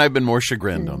don't know when I've been more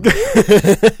chagrined on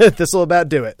this. This will about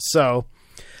do it. So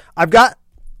I've got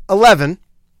 11.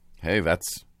 Hey,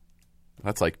 that's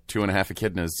like 2.5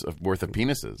 echidnas worth of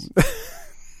penises.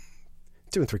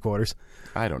 2 3/4.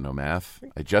 I don't know math.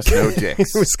 I just know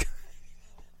dicks.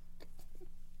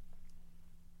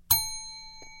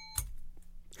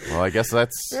 Well, I guess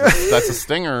that's a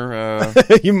stinger.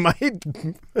 You might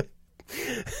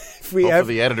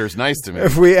Hopefully the editor's nice to me.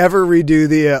 If we ever redo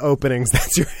the openings,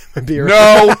 that's your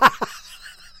No!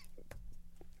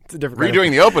 It's a different kind of-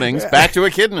 Redoing the openings, back to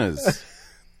echidnas.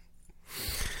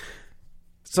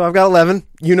 So I've got 11.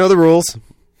 You know the rules.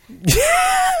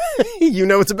 You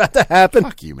know what's about to happen.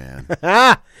 Fuck you, man.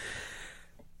 I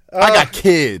got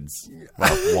kids.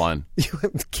 Well, one.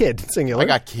 Kid, singular. I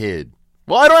got kid.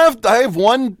 Well, I have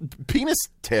one penis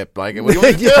tip. Like, what do you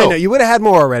want me to Yeah, do? I know. You would have had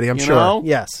more already, I'm You sure. know?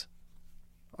 Yes.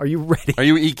 Are you ready? Are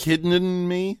you echidnaing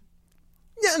me?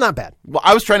 Yeah, not bad. Well,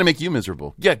 I was trying to make you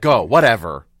miserable. Yeah, go.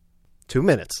 Whatever. 2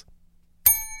 minutes.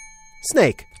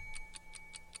 Snake.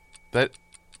 That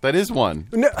is one.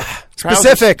 No,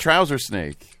 specific. Trouser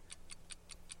snake.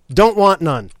 Don't want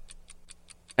none.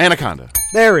 Anaconda.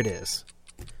 There it is.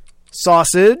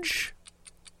 Sausage.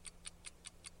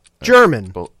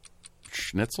 German.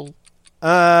 Schnitzel.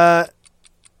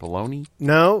 Bologna.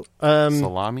 No.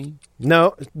 Salami.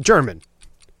 No. German.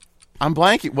 I'm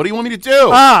blanking. What do you want me to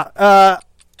do?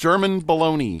 German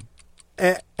bologna.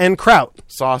 And kraut.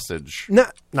 Sausage. No,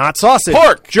 not sausage.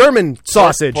 Pork. German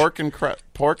sausage. Pork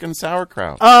and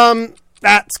sauerkraut.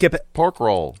 Skip it. Pork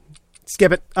roll.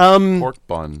 Skip it. Pork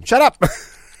bun. Shut up.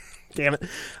 Damn it.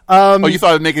 Oh, you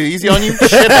thought I'd make it easy on you?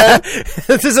 Shithead.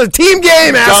 This is a team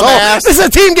game, asshole. Dumbass. This is a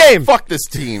team game. Fuck this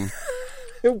team.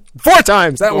 4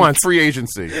 times at once. Free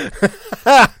agency.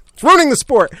 It's ruining the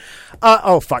sport.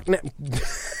 Oh, fuck.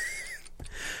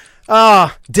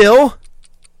 Dill.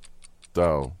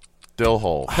 Dough. Dill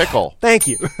hole. Pickle. Thank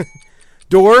you.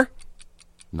 Door.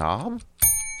 Knob?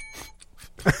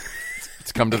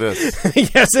 It's come to this.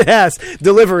 Yes, it has.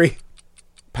 Delivery.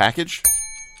 Package?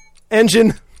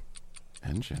 Engine.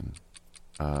 Engine.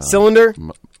 Cylinder.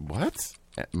 What?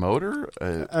 Motor?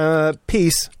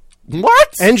 Piece.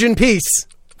 What? Engine piece.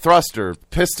 Thruster.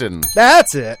 Piston.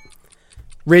 That's it.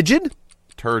 Rigid.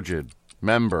 Turgid.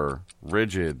 Member.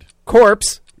 Rigid.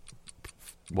 Corpse.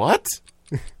 What?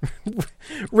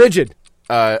 Rigid.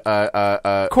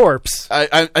 Corpse.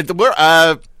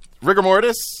 Rigor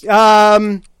mortis?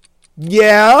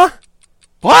 Yeah.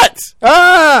 What?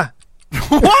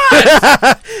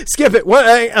 What? Skip it. What?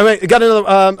 I got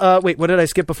another. Wait. What did I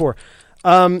skip before?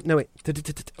 No, wait.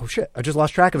 Oh shit! I just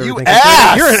lost track of everything. You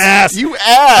ass. You're an ass. You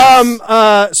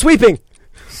ass. Sweeping.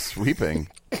 Sweeping.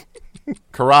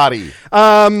 Karate.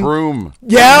 Broom.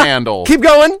 Yeah. Broom handle. Keep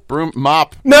going. Broom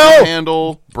mop. No. Broom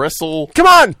handle. Bristle. Come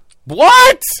on.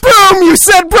 What? Broom. You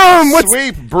said broom. What's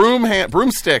Sweep.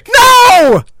 Broomstick.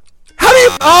 No. How do you?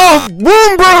 Oh,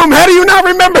 Womb Broom. How do you not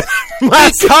remember?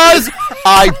 Because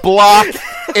I block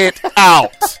it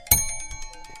out.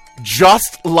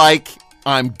 Just like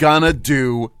I'm gonna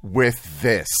do with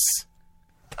this.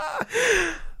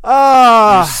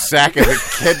 Sack of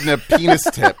echidna penis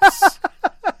tips.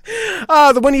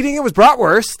 The one eating it was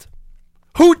bratwurst.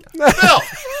 Who? Phil,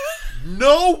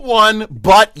 no one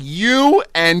but you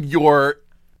and your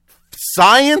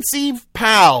science-y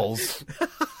pals,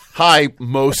 hi,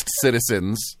 most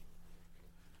citizens,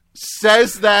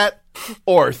 says that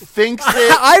or thinks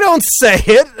it. I don't say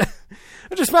it.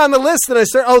 I just found the list and I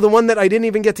started. Oh, the one that I didn't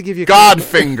even get to give you.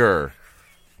 Godfinger.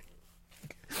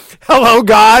 Hello,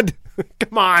 God.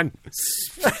 Come on.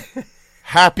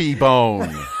 Happy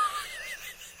Bone.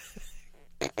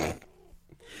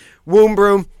 Womb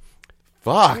Broom.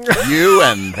 Fuck you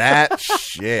and that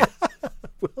shit.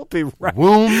 We'll be right.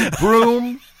 Womb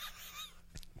Broom.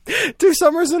 2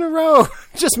 summers in a row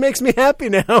just makes me happy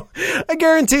now. I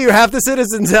guarantee you half the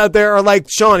citizens out there are like,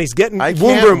 Sean, he's getting I Womb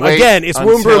can't Broom wait again. It's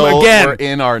Womb Broom until again. We're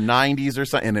in our 90s or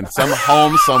something, and in some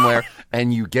home somewhere,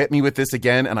 and you get me with this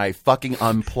again, and I fucking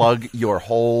unplug your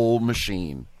whole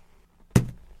machine.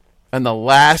 And the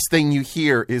last thing you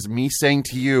hear is me saying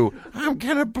to you, I'm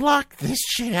gonna block this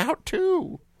shit out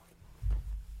too.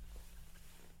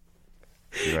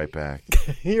 Be right back.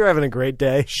 You're having a great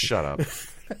day. Shut up.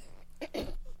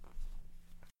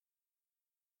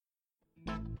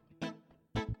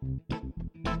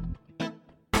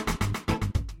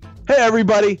 Hey,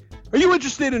 everybody. Are you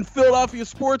interested in Philadelphia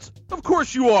sports? Of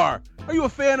course you are. Are you a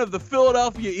fan of the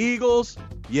Philadelphia Eagles?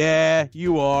 Yeah,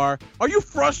 you are. Are you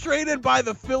frustrated by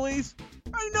the Phillies?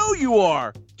 I know you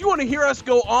are. Do you want to hear us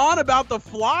go on about the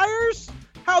Flyers?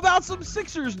 How about some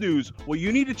Sixers news? Well,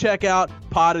 you need to check out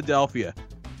Podadelphia.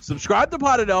 Subscribe to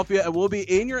Podadelphia and we'll be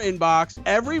in your inbox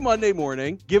every Monday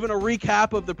morning, giving a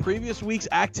recap of the previous week's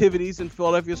activities in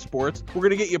Philadelphia sports. We're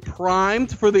going to get you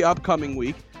primed for the upcoming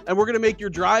week, and we're going to make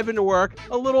your drive into work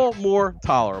a little more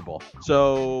tolerable.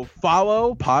 So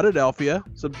follow Podadelphia,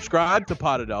 subscribe to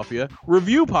Podadelphia,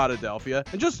 review Podadelphia,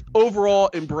 and just overall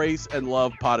embrace and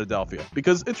love Podadelphia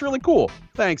because it's really cool.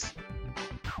 Thanks.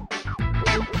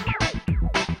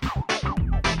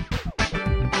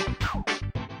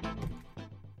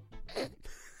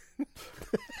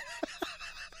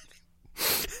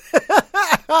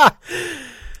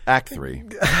 Act 3.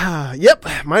 Yep,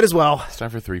 might as well. It's time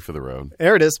for 3 for the road.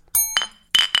 There it is.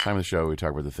 Time of the show, we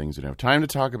talk about the things we don't have time to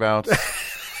talk about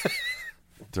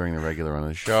during the regular run of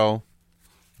the show,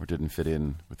 or didn't fit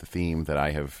in with the theme that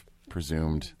I have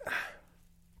presumed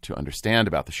to understand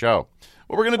about the show.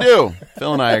 What we're going to do,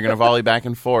 Phil and I are going to volley back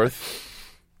and forth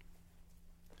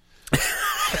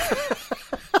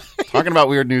talking about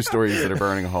weird news stories that are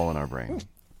burning a hole in our brain.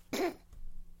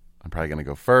 I'm probably going to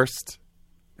go first.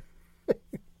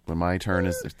 When my turn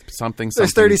is something.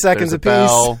 There's 30 seconds apiece.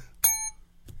 Bell,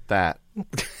 that.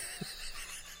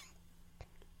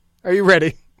 Are you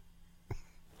ready?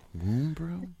 Womb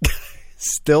Broom?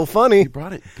 Still funny. You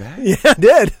brought it back? Yeah, I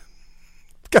did.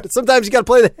 Sometimes you got to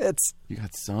play the hits. You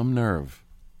got some nerve.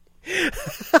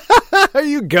 There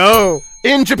you go.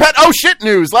 In Japan, oh shit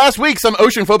news! Last week, some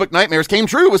ocean-phobic nightmares came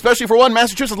true, especially for one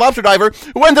Massachusetts lobster diver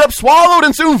who ended up swallowed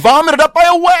and soon vomited up by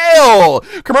a whale!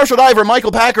 Commercial diver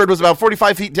Michael Packard was about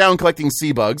 45 feet down collecting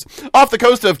sea bugs off the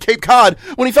coast of Cape Cod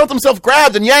when he felt himself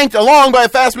grabbed and yanked along by a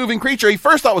fast-moving creature he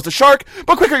first thought was a shark,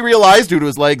 but quickly realized, due to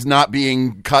his legs not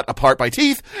being cut apart by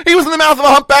teeth, he was in the mouth of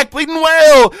a humpback bleeding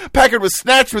whale! Packard was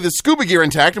snatched with his scuba gear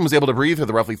intact and was able to breathe through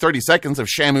the roughly 30 seconds of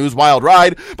Shamu's wild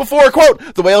ride before,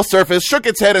 quote, the whale surfaced, shook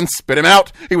its head, and spit him out.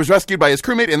 He was rescued by his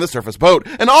crewmate in the surface boat.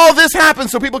 And all this happened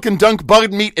so people can dunk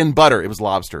bug meat in butter. It was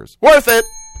lobsters. Worth it!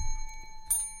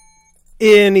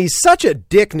 In He's Such a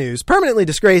Dick news, permanently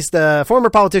disgraced former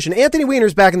politician Anthony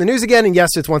Weiner's back in the news again, and yes,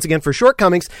 it's once again for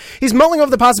shortcomings. He's mulling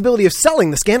over the possibility of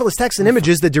selling the scandalous texts and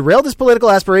images that derailed his political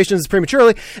aspirations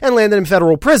prematurely and landed him in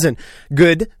federal prison.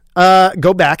 Good.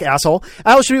 Go back, asshole.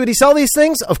 How would he sell these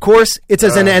things? Of course, it's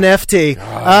as an NFT.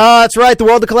 That's right. The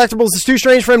world of collectibles is too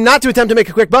strange for him not to attempt to make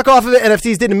a quick buck off of it.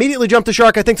 NFTs did immediately jump the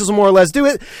shark. I think this will more or less do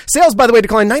it. Sales, by the way,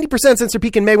 declined 90% since their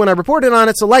peak in May when I reported on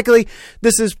it, so likely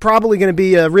this is probably going to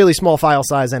be a really small file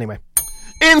size anyway.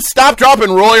 In Stop, Drop,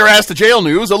 and Roll Your Ass to Jail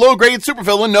news, a low-grade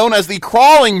supervillain known as the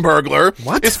Crawling Burglar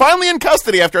is finally in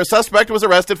custody after a suspect was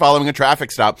arrested following a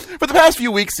traffic stop. For the past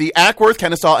few weeks, the Ackworth,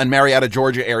 Kennesaw, and Marietta,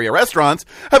 Georgia area restaurants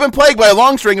have been plagued by a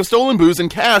long string of stolen booze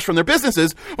and cash from their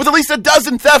businesses, with at least a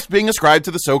dozen thefts being ascribed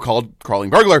to the so-called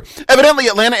Crawling Burglar. Evidently,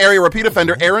 Atlanta area repeat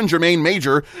offender Aaron Jermaine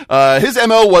Major, his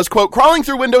MO was, quote, crawling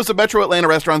through windows of Metro Atlanta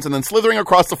restaurants and then slithering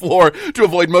across the floor to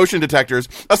avoid motion detectors,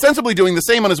 ostensibly doing the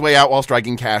same on his way out while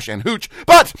striking cash and hooch.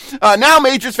 But now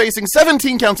Major's facing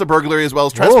 17 counts of burglary as well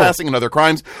as trespassing and other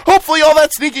crimes. Hopefully all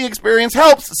that sneaking experience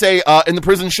helps, say, in the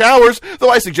prison showers, though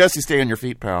I suggest you stay on your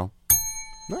feet, pal.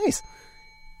 Nice.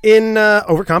 In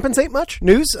overcompensate much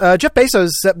news, Jeff Bezos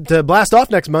is set to blast off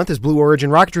next month. His Blue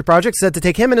Origin rocketry project set to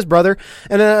take him and his brother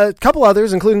and a couple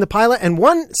others, including the pilot, and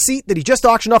one seat that he just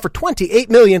auctioned off for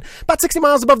 $28 million, about 60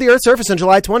 miles above the Earth's surface on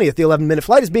July 20th. The 11-minute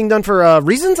flight is being done for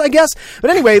reasons, I guess. But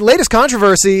anyway, latest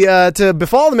controversy to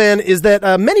befall the man is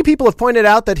that many people have pointed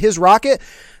out that his rocket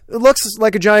looks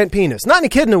like a giant penis. Not an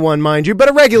echidna one, mind you, but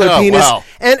a regular penis. Wow.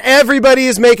 And everybody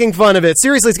is making fun of it.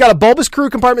 Seriously, it's got a bulbous crew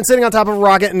compartment sitting on top of a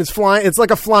rocket, and it's flying. It's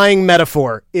like a flying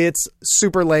metaphor. It's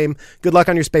super lame. Good luck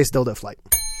on your space dildo flight.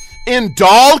 In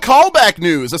doll callback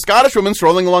news, a Scottish woman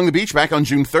strolling along the beach back on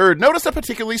June 3rd noticed a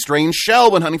particularly strange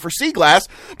shell when hunting for sea glass,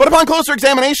 but upon closer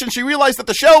examination, she realized that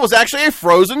the shell was actually a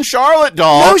frozen Charlotte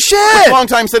doll. No shit! Which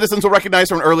longtime citizens will recognize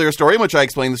from an earlier story in which I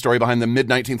explained the story behind the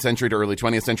mid-19th century to early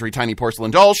 20th century tiny porcelain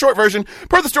doll. Short version,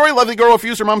 per the story, lovely girl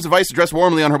refused her mom's advice to dress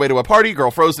warmly on her way to a party. Girl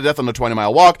froze to death on a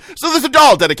 20-mile walk, so there's a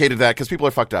doll dedicated to that because people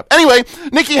are fucked up. Anyway,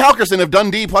 Nikki Halkerson of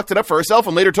Dundee plucked it up for herself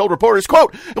and later told reporters,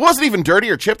 quote, it wasn't even dirty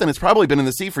or chipped and it's probably been in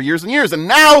the sea for years and years, and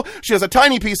now she has a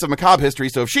tiny piece of macabre history,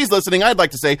 so if she's listening, I'd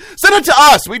like to say, send it to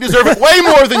us. We deserve it way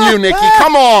more than you, Nikki.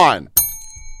 Come on.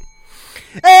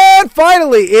 And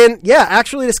finally,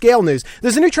 actually to scale news,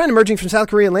 there's a new trend emerging from South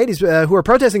Korean ladies who are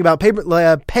protesting about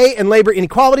pay and labor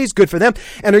inequalities, good for them,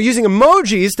 and are using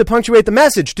emojis to punctuate the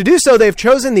message. To do so, they've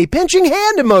chosen the pinching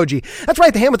hand emoji. That's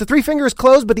right, the hand with the three fingers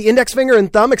closed, but the index finger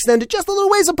and thumb extended just a little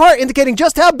ways apart, indicating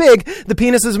just how big the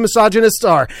penises of misogynists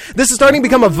are. This is starting to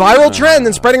become a viral trend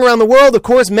and spreading around the world. Of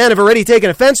course, men have already taken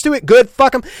offense to it. Good,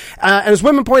 fuck them. And as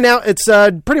women point out, it's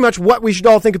pretty much what we should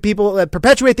all think of people that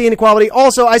perpetuate the inequality.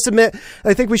 Also,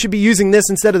 I think we should be using this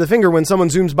instead of the finger when someone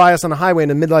zooms by us on a highway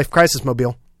in a midlife crisis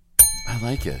mobile. I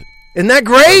like it. Isn't that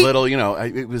great? A little,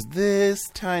 it was this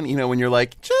tiny, when you're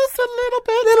like, just a little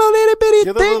bit. Little bitty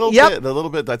thing. The little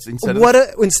bit, that's instead of what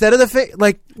a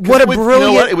brilliant. You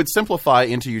know what? It would simplify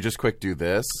into you just quick do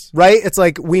this. Right? It's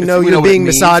like, you're being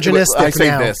misogynist. I say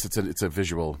this, it's a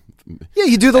visual. Yeah,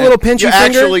 you do the little pinchy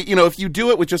finger. Actually, if you do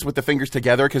it with the fingers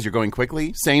together because you're going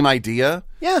quickly, same idea.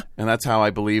 Yeah. And that's how I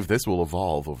believe this will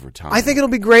evolve over time. I think it'll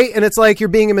be great, and it's like you're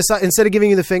being instead of giving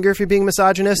you the finger if you're being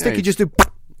misogynistic, you just do.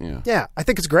 Yeah. Yeah, I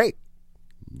think it's great.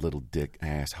 Little dick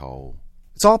asshole.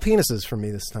 It's all penises for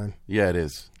me this time. Yeah, it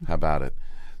is. How about it?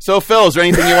 So, Phil, is there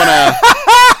anything you want to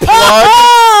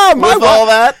plug with all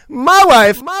that? My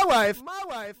wife.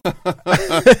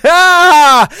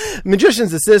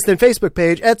 Magician's Assistant, Facebook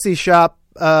page, Etsy shop,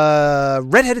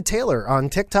 Redheaded Taylor on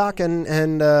TikTok and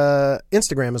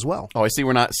Instagram as well. Oh, I see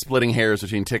we're not splitting hairs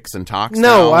between ticks and talks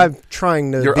No, now. I'm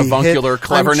trying to Your be avuncular hip.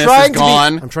 cleverness is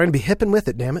gone. I'm trying to be hip and with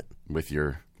it, damn it. With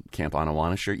your Camp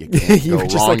Anawana shirt, you can't You go were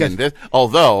just wrong like a in this.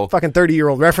 Although, fucking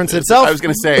 30-year-old reference itself. I was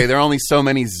going to say, there are only so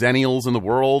many Zennials in the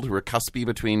world who are cuspy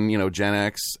between, Gen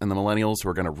X and the Millennials who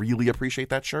are going to really appreciate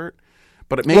that shirt.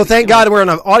 But it may Well, thank God we're on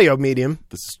an audio medium.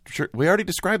 The shirt, we already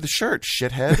described the shirt,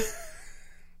 shithead.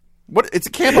 What? It's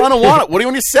a Camp Anawana. What do you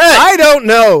want to say? I don't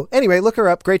know. Anyway, look her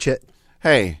up. Great shit.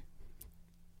 Hey,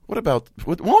 won't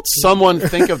someone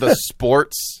think of the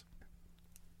sports?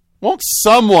 Won't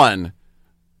someone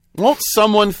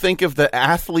think of the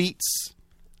athletes?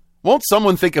 Won't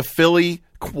someone think of Philly?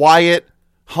 Quiet,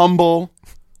 humble,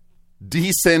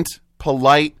 decent,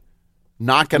 polite,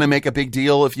 not going to make a big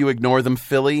deal if you ignore them,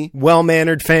 Philly.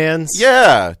 Well-mannered fans.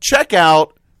 Yeah, check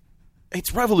out,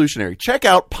 it's revolutionary. Check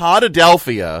out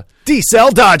Podadelphia.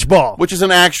 D-Cell Dodgeball. Which is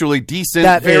an actually decent,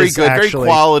 That very is good, actually, very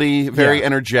quality, very yeah.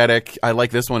 energetic. I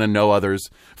like this one and no others.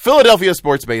 Philadelphia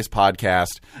sports-based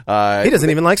podcast. He doesn't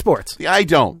even like sports. Yeah, I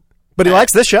don't. But he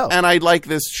likes this show. And I like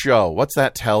this show. What's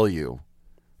that tell you?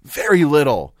 Very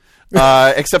little.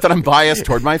 Except that I'm biased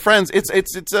toward my friends.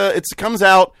 It comes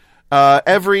out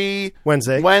every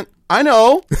Wednesday. I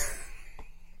know.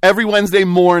 Every Wednesday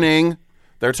morning,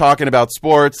 they're talking about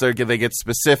sports. They get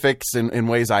specifics in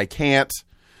ways I can't.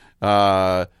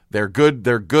 They're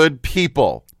good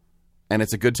people, and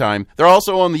it's a good time. They're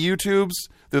also on the YouTubes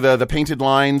through the Painted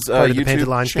Lines YouTube the Painted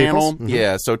Lines channel. peoples. Mm-hmm.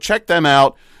 Yeah, so check them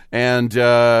out, and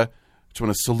just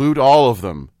want to salute all of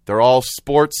them. They're all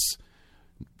sports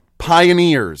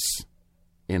pioneers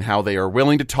in how they are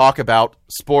willing to talk about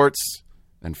sports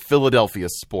and Philadelphia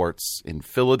sports in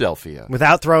Philadelphia.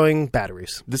 Without throwing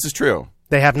batteries. This is true.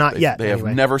 They have not yet. They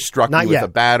anyway. have never struck Not me yet. with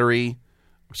a battery,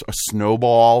 a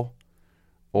snowball,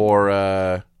 or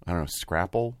I don't know,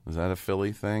 Scrapple. Is that a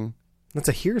Philly thing? That's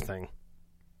a here thing.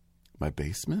 My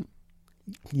basement?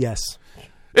 Yes.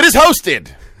 It is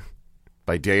hosted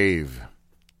by Dave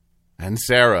and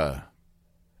Sarah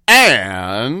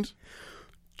and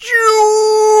Juicy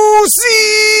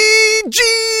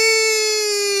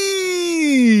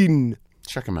Gene.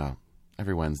 check them out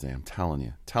every Wednesday. I'm telling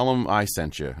you. Tell them I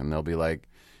sent you, and they'll be like,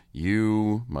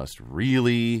 you must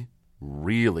really,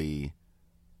 really,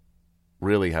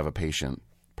 really have a patient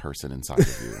person inside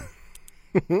of you.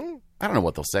 I don't know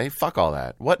what they'll say. Fuck all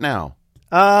that. What now?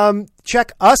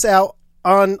 Check us out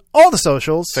on all the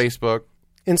socials. Facebook.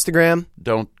 Instagram.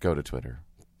 Don't go to Twitter.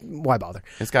 Why bother?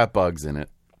 It's got bugs in it.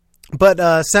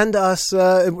 But send us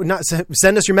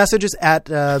send us your messages at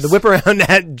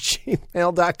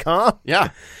thewhiparound@gmail.com. Yeah.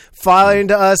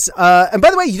 Find us. And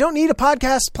by the way, you don't need a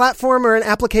podcast platform or an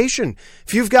application.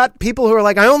 If you've got people who are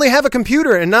like, I only have a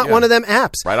computer and not one of them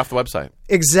apps. Right off the website.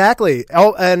 Exactly.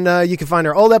 Oh, and you can find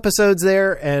our old episodes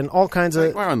there and all kinds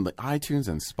of... We're on iTunes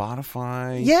and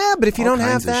Spotify. Yeah, but if you all don't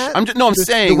have kinds of that... I'm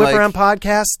saying...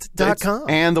 thewhiparoundpodcast.com.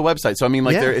 And the website. So, I mean,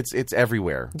 like, it's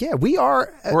everywhere. Yeah, we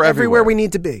are We're everywhere everywhere. we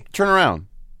need to be. Turn around.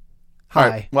 Hi. All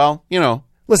right. Well,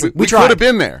 Listen, we tried. could have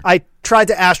been there. I tried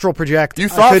to astral project. You I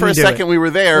thought for couldn't a do second it. we were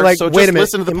there, We're like, so wait just a minute,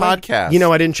 listen to the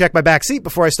podcast. I didn't check my back seat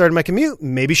before I started my commute.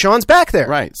 Maybe Sean's back there.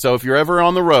 Right. So if you're ever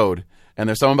on the road and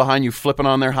there's someone behind you flipping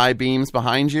on their high beams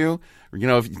behind you,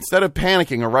 if instead of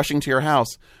panicking or rushing to your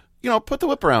house, put the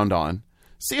whip around on.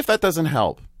 See if that doesn't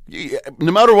help.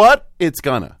 No matter what, it's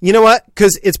gonna. You know what?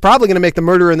 Because it's probably going to make the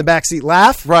murderer in the backseat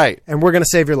laugh. Right. And we're going to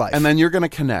save your life. And then you're going to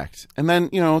connect. And then,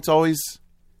 it's always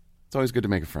good to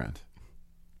make a friend.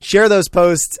 Share those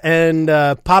posts and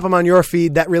pop them on your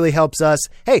feed. That really helps us.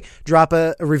 Hey, drop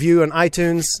a review on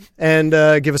iTunes and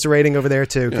give us a rating over there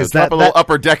too. Because drop a little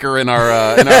upper decker in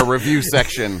our review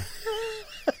section.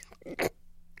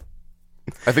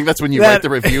 I think that's when you write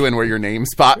the review and where your name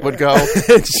spot would go.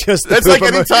 It's just That's like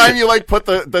any time you put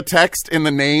the text in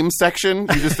the name section,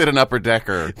 you just did an upper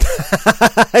decker.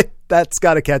 That's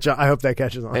got to catch on. I hope that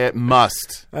catches on. It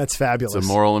must. That's fabulous. It's a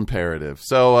moral imperative.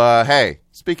 So, hey,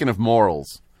 speaking of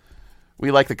morals, we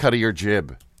like the cut of your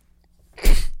jib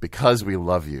because we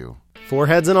love you.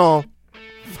 Foreheads and all.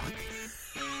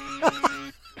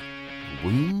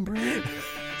 Womb Broom?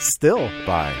 Still.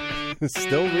 Bye.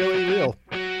 Still really real.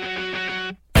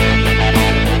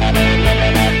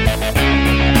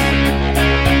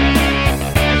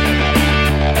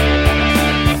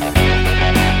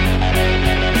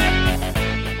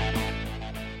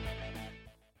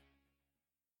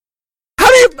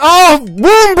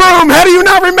 Womb Broom. How do you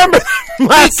not remember that?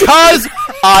 Because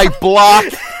I block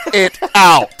it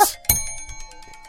out.